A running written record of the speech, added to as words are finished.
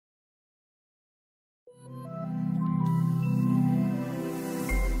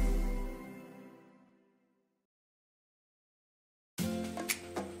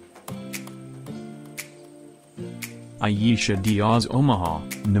Aisha Diaz Omaha,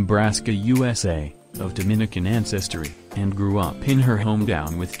 Nebraska, USA, of Dominican ancestry, and grew up in her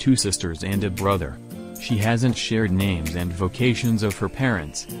hometown with 2 sisters and a brother. She hasn't shared names and vocations of her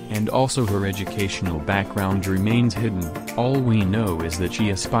parents, and also her educational background remains hidden. All we know is that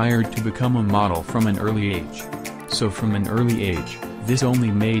she aspired to become a model from an early age. So from an early age, this only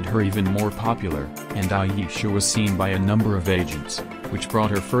made her even more popular, and Aisha was seen by a number of agents, which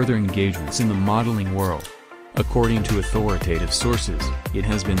brought her further engagements in the modeling world. According to authoritative sources, it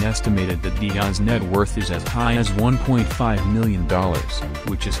has been estimated that Diaz's net worth is as high as $1.5 million,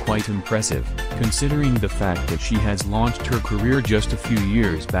 which is quite impressive, considering the fact that she has launched her career just a few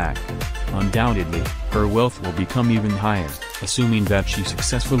years back. Undoubtedly, her wealth will become even higher, assuming that she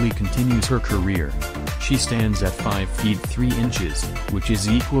successfully continues her career. She stands at 5 feet 3 inches, which is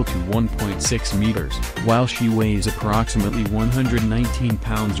equal to 1.6 meters, while she weighs approximately 119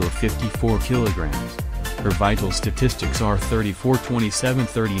 pounds or 54 kilograms. Her vital statistics are 34, 27,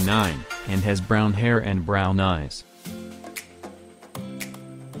 39, and has brown hair and brown eyes.